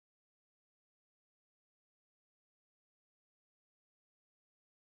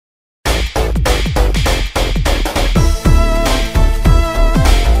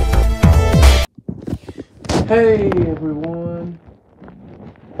Hey everyone,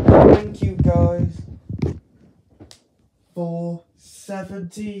 thank you guys for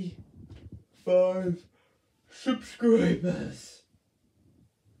 75 subscribers.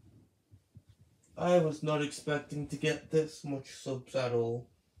 I was not expecting to get this much subs at all.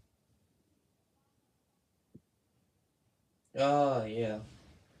 Yeah.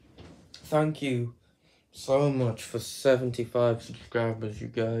 Thank you so much for 75 subscribers, you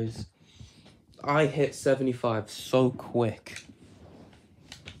guys. I hit 75 so quick.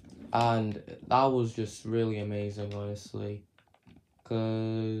 And that was just really amazing, honestly.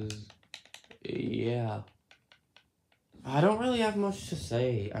 Cause, yeah. I don't really have much to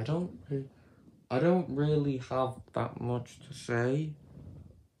say. I don't really have that much to say.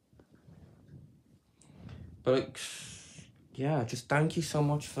 But, yeah, just thank you so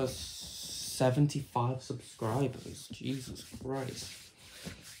much for 75 subscribers. Jesus Christ.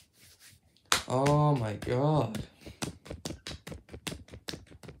 Oh my god.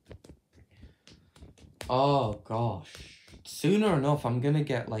 Oh gosh. Sooner enough, I'm gonna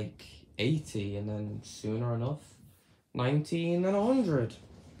get like 80, and then sooner enough, 90, and then 100.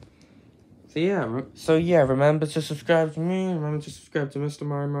 So yeah, remember to subscribe to me, remember to subscribe to Mr.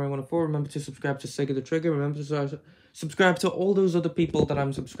 Mario 104, remember to subscribe to Sega the Trigger, remember to subscribe to all those other people that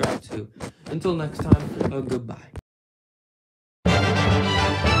I'm subscribed to. Until next time, goodbye.